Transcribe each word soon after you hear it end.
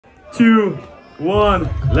2, 1,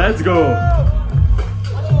 let's go!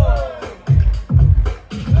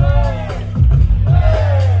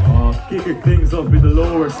 Oh, kicking things off with the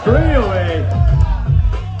lower straight away.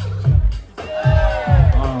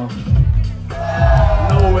 Oh,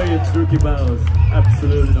 no way it's rookie battles.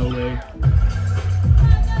 Absolutely no way.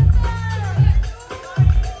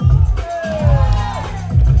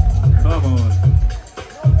 Come on.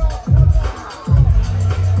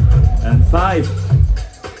 And 5,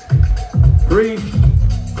 3,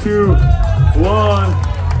 2, 1.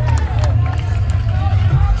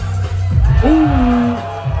 Ooh.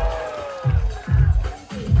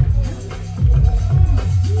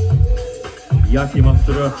 JaKim,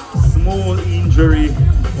 after a small injury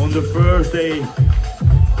on the first day,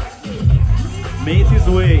 made his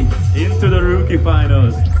way into the rookie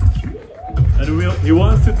finals. And he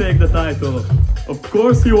wants to take the title. Of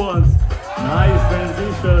course he wants. Nice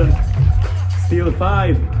transition. Still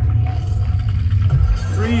 5,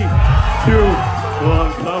 3, 2,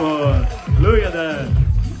 1. Come on. Look at that.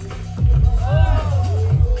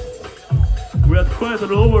 We had quite a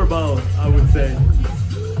lower bow, I would say.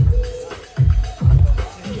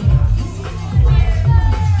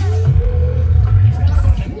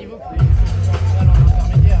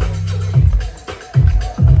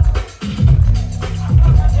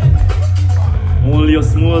 Only a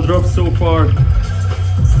small drop so far.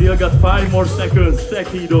 Still got 5 more seconds.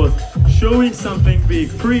 Steghidozz showing something big.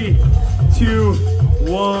 3, 2,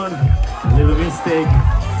 1. A little mistake.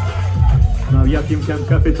 Now JaKim can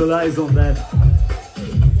capitalize on that.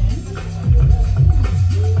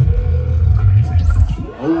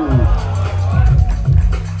 Oh.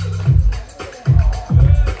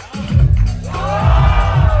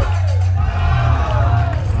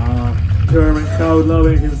 German crowd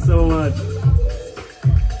loving him so much.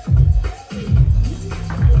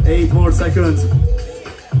 8 more seconds.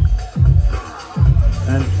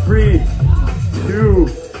 And 3, 2,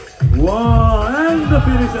 1. And the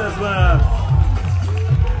finish as well.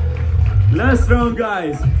 Last round,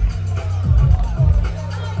 guys.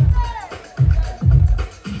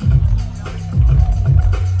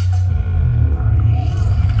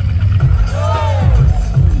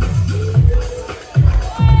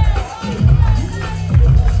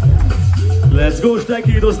 Let's go,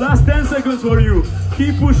 Steghidozz. Last 10 seconds for you.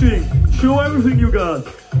 Keep pushing. Show everything you got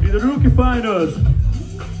in the rookie finals.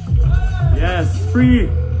 Yes, 3,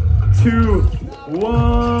 2,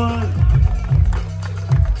 1.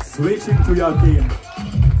 Switching to JaKim.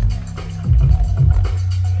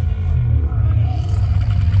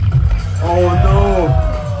 Oh no.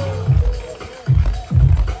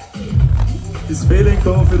 He's feeling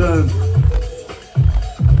confident.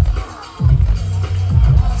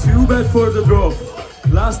 Too bad for the drop.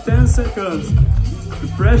 Last 10 seconds. The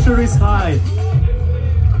pressure is high.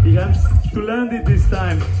 He has to land it this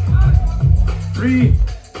time. 3,